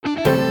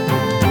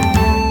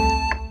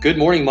Good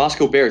morning,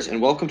 Moscow Bears,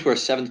 and welcome to our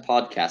 7th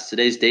podcast.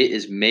 Today's date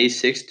is May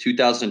 6th,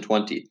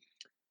 2020.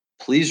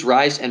 Please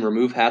rise and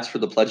remove hats for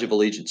the Pledge of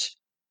Allegiance.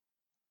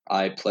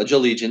 I pledge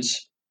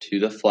allegiance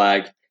to the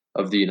flag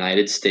of the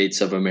United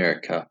States of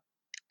America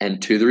and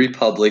to the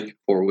republic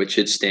for which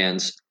it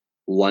stands,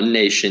 one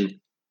nation,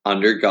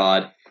 under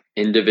God,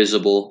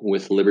 indivisible,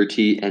 with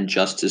liberty and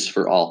justice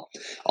for all.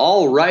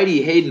 All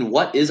righty, Hayden,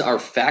 what is our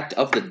fact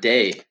of the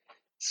day?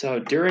 So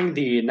during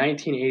the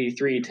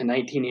 1983 to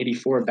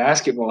 1984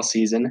 basketball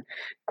season,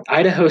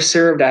 Idaho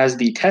served as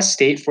the test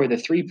state for the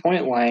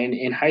three-point line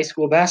in high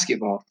school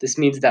basketball. This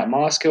means that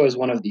Moscow is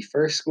one of the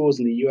first schools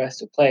in the U.S.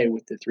 to play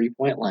with the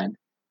three-point line.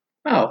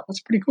 Wow,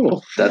 that's pretty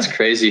cool. That's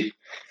crazy.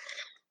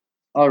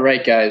 All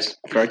right, guys.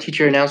 For our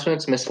teacher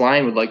announcements, Miss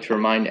Lyon would like to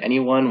remind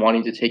anyone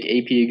wanting to take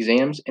AP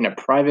exams in a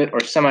private or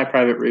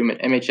semi-private room at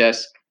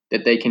MHS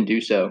that they can do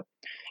so.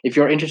 If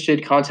you're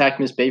interested, contact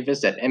Miss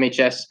Bavis at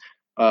MHS.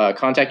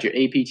 Contact your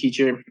AP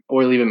teacher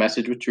or leave a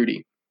message with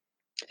Trudy.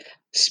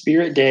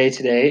 Spirit Day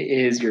today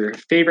is your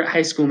favorite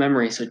high school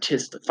memory. So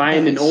just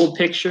find an old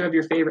picture of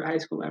your favorite high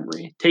school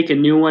memory, take a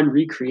new one,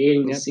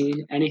 recreating the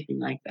scene,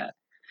 anything like that.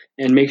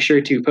 And make sure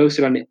to post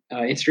it on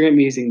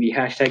Instagram using the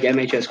hashtag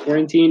MHS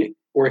Quarantine.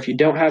 Or if you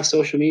don't have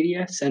social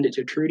media, send it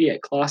to Trudy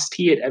at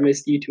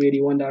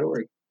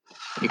clost@msd281.org.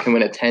 You can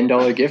win a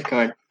 $10 gift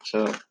card,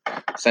 so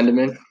send them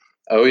in.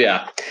 Oh,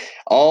 yeah.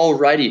 All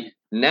righty.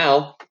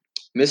 Now,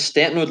 Miss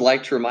Stanton would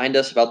like to remind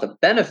us about the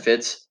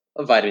benefits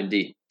of vitamin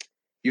D.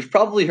 You've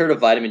probably heard of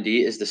vitamin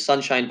D as the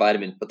sunshine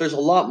vitamin, but there's a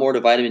lot more to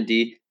vitamin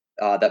D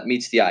that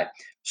meets the eye.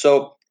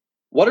 So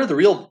what are the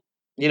real,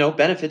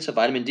 benefits of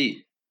vitamin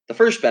D? The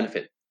first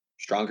benefit,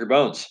 stronger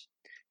bones.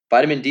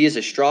 Vitamin D is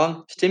a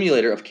strong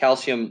stimulator of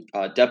calcium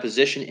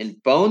deposition in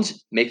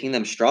bones, making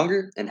them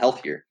stronger and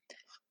healthier.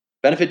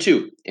 Benefit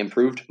 2,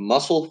 improved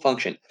muscle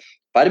function.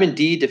 Vitamin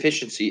D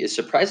deficiency is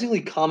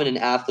surprisingly common in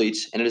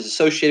athletes, and it is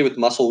associated with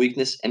muscle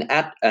weakness and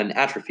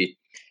atrophy.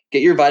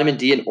 Get your vitamin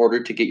D in order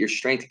to get your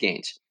strength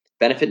gains.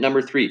 Benefit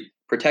number 3,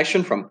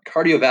 protection from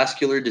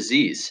cardiovascular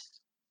disease.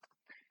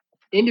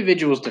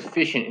 Individuals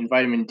deficient in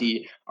vitamin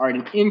D are at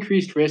an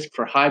increased risk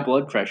for high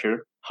blood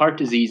pressure, heart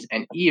disease,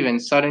 and even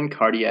sudden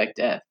cardiac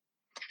death.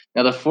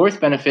 Now, the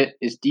fourth benefit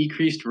is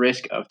decreased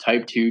risk of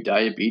type 2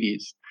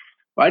 diabetes.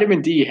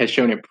 Vitamin D has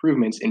shown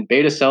improvements in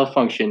beta cell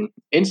function,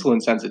 insulin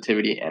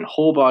sensitivity, and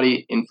whole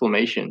body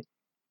inflammation.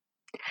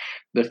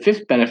 The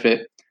fifth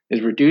benefit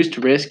is reduced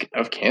risk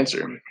of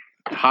cancer.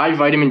 High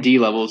vitamin D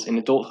levels in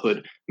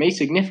adulthood may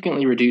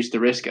significantly reduce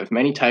the risk of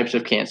many types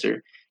of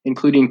cancer,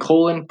 including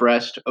colon,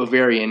 breast,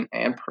 ovarian,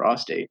 and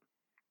prostate.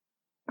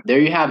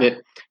 There you have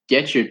it.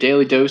 Get your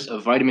daily dose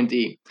of vitamin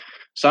D.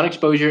 Sun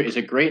exposure is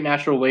a great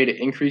natural way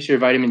to increase your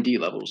vitamin D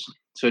levels.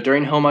 So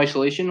during home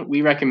isolation,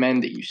 we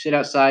recommend that you sit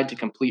outside to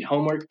complete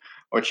homework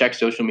or check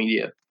social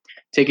media.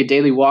 Take a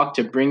daily walk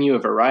to bring you a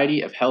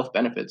variety of health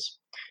benefits.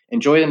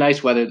 Enjoy the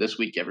nice weather this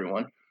week,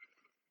 everyone.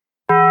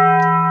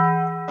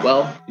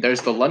 Well,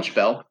 there's the lunch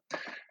bell.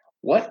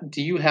 What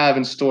do you have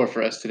in store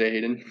for us today,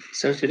 Hayden?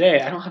 So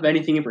today, I don't have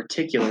anything in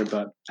particular,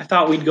 but I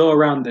thought we'd go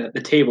around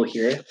the table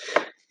here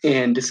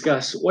and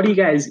discuss, what are you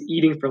guys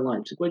eating for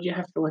lunch? What did you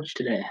have for lunch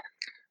today?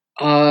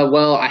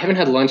 Well, I haven't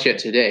had lunch yet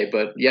today,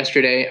 but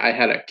yesterday I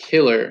had a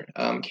killer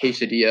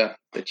quesadilla.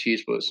 The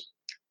cheese was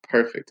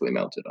perfectly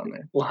melted on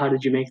there. Well, how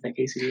did you make that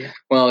quesadilla?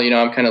 Well,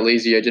 I'm kind of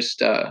lazy. I just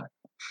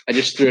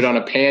threw it on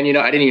a pan.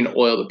 I didn't even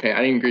oil the pan. I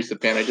didn't even grease the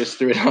pan. I just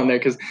threw it on there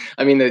because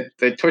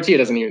the tortilla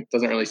doesn't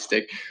really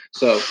stick.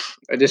 So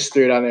I just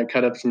threw it on there,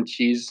 cut up some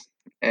cheese,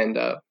 and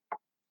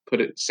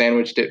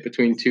sandwiched it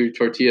between two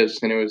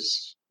tortillas, and it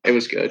was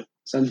good.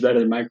 Sounds better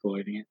than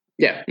microwaving it.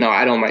 Yeah, no,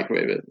 I don't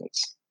microwave it.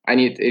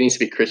 It needs to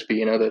be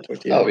crispy, the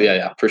tortilla. Oh,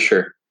 yeah, for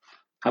sure.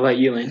 How about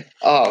you, Lane?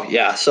 Oh,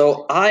 yeah.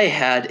 So I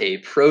had a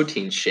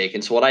protein shake.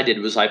 And so what I did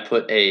was I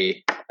put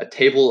I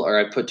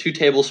put 2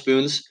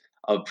 tablespoons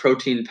of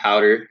protein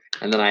powder,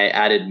 and then I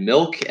added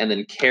milk and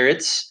then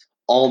carrots,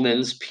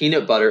 almonds,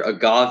 peanut butter,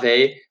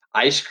 agave,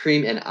 ice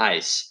cream, and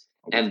ice.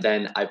 And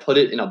then I put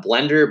it in a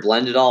blender,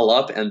 blend it all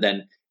up, and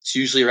then it's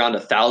usually around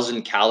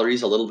 1,000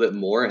 calories, a little bit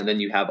more. And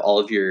then you have all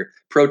of your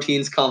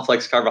proteins,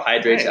 complex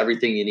carbohydrates,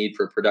 everything you need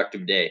for a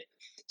productive day.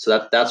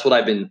 So that's what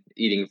I've been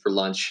eating for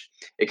lunch.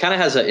 It kind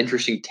of has an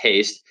interesting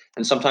taste,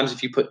 and sometimes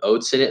if you put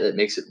oats in it, that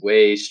makes it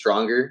way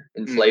stronger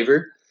in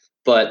flavor.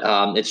 But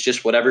it's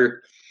just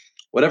whatever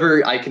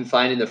I can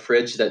find in the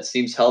fridge that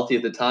seems healthy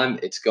at the time.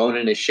 It's going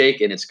in a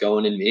shake, and it's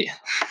going in me.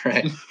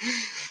 Right.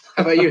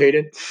 How about you,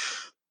 Hayden?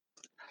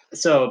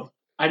 So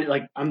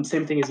I'm the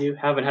same thing as you.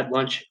 Haven't had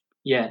lunch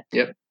yet.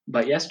 Yep.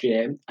 But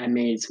yesterday I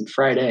made some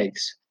fried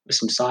eggs with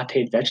some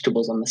sautéed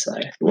vegetables on the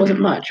side. It wasn't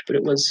much, but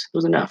it was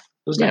enough.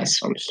 It was nice.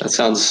 That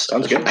sounds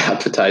good.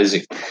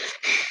 Appetizing.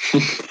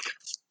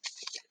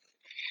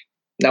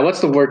 Now,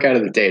 what's the workout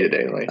of the day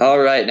today, Lee? All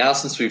right. Now,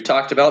 since we've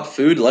talked about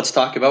food, let's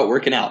talk about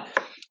working out.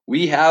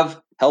 We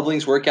have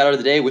Helbling's workout of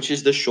the day, which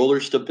is the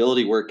shoulder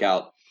stability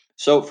workout.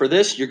 So for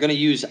this, you're going to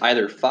use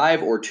either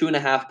 5 or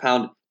 2.5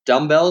 pound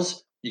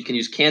dumbbells. You can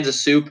use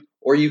Kansas soup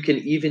or you can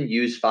even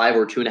use 5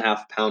 or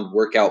 2.5 pound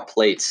workout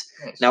plates.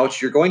 Nice. Now,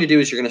 what you're going to do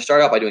is you're going to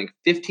start out by doing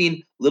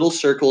 15 little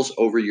circles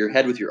over your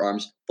head with your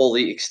arms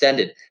fully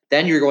extended.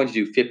 Then you're going to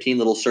do 15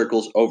 little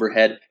circles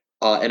overhead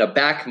in a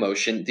back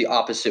motion the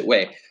opposite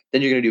way.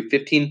 Then you're going to do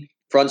 15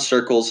 front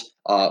circles,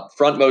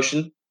 front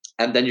motion,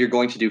 and then you're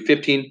going to do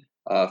 15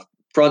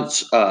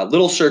 front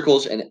little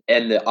circles and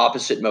the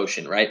opposite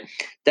motion, right?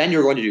 Then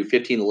you're going to do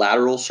 15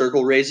 lateral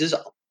circle raises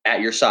at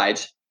your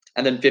sides,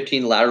 and then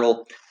 15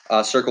 lateral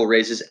circle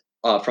raises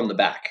from the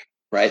back,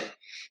 right?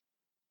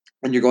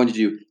 And you're going to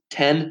do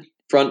 10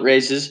 front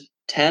raises,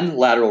 10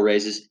 lateral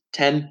raises,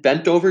 10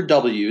 bent over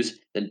W's,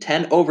 then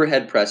 10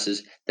 overhead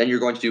presses. Then you're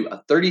going to do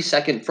a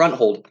 30-second front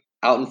hold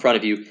out in front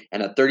of you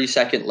and a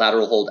 30-second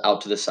lateral hold out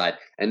to the side.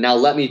 And now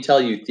let me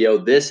tell you, Theo,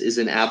 this is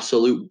an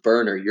absolute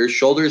burner. Your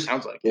shoulders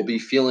will be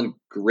feeling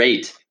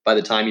great by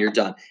the time you're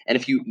done. And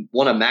if you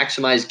want to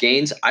maximize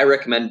gains, I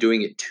recommend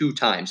doing it 2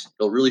 times.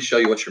 It'll really show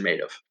you what you're made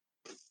of.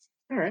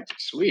 All right,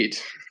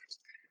 sweet.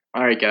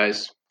 All right,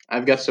 guys.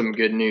 I've got some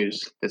good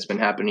news that's been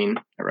happening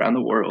around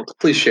the world.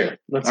 Please share.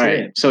 Let's All hear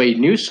right. it. So a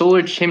new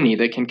solar chimney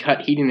that can cut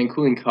heating and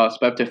cooling costs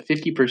by up to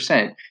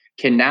 50%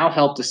 can now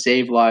help to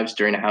save lives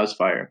during a house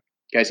fire.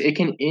 Guys, it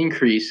can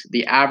increase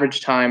the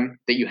average time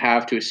that you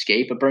have to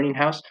escape a burning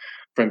house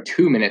from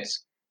 2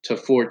 minutes to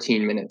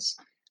 14 minutes.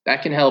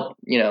 That can help,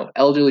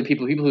 elderly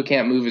people who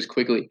can't move as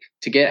quickly,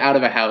 to get out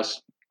of a house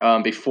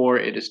before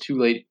it is too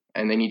late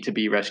and they need to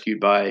be rescued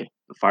by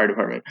the fire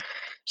department.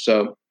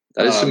 So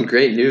that is some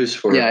great news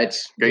for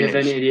it's great. Do you have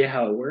any idea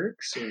how it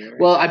works? Or?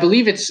 Well, I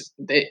believe it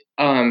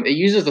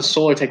uses the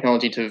solar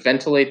technology to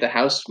ventilate the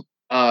house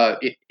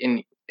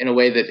in a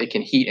way that it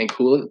can heat and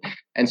cool it.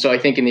 And so I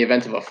think in the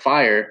event of a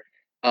fire,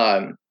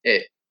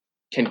 it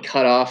can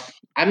cut off.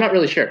 I'm not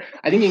really sure.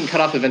 I think you can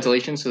cut off the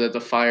ventilation so that the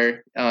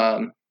fire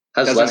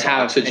doesn't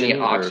have any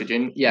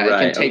oxygen. Yeah,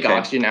 right, it can take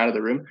oxygen out of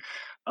the room.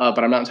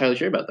 But I'm not entirely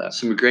sure about that.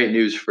 Some great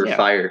news for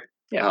fire.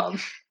 Yeah.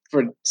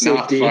 For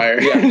safety. Not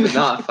fire. Yeah, for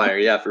not fire.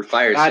 Yeah, for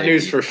fire Bad safety.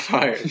 news for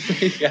fire.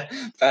 Yeah,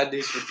 bad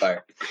news for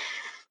fire.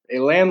 A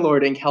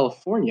landlord in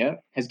California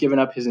has given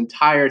up his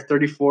entire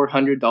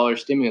 $3,400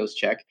 stimulus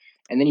check,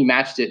 and then he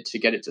matched it to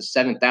get it to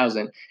 $7,000,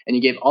 and he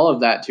gave all of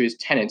that to his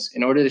tenants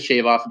in order to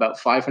shave off about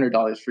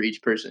 $500 for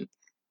each person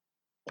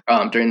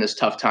during this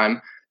tough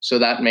time. So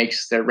that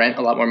makes their rent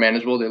a lot more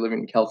manageable. They're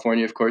living in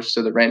California, of course,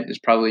 so the rent is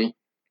probably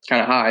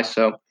kind of high.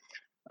 So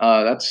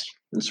that's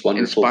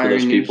wonderful for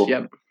those people.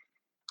 News. Yep.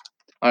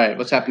 All right,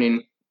 what's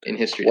happening in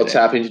history What's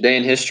happening today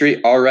in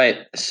history? All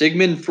right.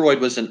 Sigmund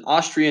Freud was an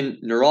Austrian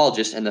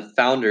neurologist and the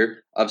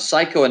founder of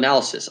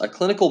psychoanalysis, a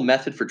clinical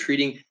method for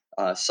treating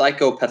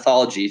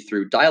psychopathology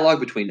through dialogue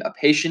between a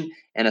patient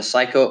and a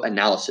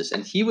psychoanalysis.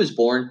 And he was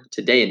born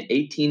today in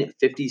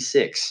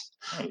 1856.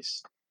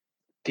 Nice.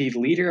 The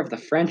leader of the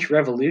French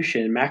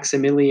Revolution,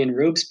 Maximilien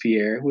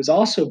Robespierre, was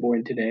also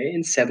born today in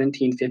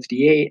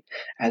 1758,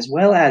 as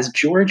well as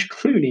George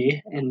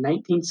Clooney in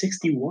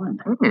 1961.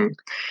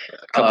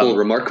 A couple of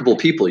remarkable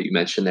people you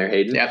mentioned there,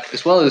 Hayden. Yeah,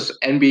 as well as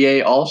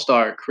NBA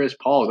All-Star Chris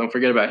Paul. Don't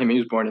forget about him. He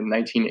was born in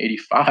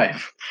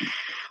 1985.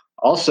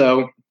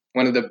 Also,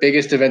 one of the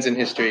biggest events in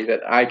history that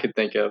I could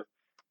think of,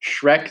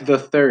 Shrek the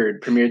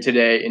Third premiered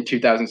today in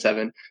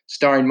 2007,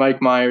 starring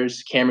Mike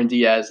Myers, Cameron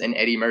Diaz, and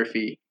Eddie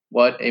Murphy.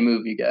 What a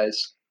movie,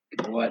 guys.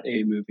 What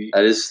a movie.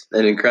 That is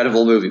an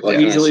incredible movie.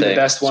 Easily the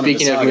best one.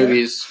 Speaking of of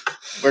movies,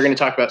 we're going to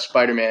talk about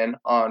Spider-Man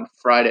on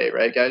Friday,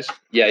 right, guys?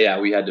 Yeah,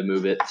 we had to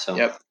move it. So.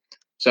 Yep.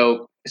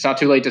 So it's not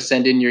too late to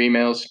send in your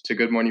emails to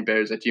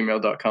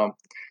goodmorningbears@gmail.com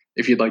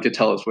if you'd like to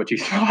tell us what you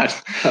thought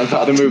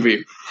about the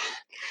movie.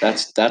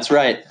 That's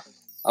right.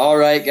 All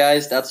right,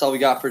 guys, that's all we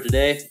got for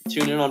today.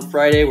 Tune in on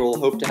Friday where we'll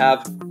hope to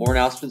have more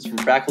announcements from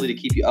faculty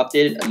to keep you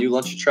updated, a new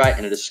lunch to try,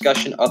 and a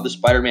discussion of the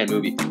Spider-Man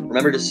movie.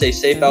 Remember to stay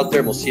safe out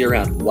there, and we'll see you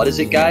around. What is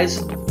it, guys?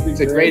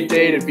 It's a great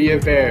day to be a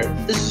bear.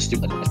 This is a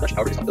stupid expression.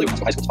 However, it's not really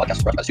one high school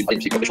podcast brought by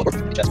the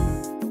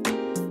student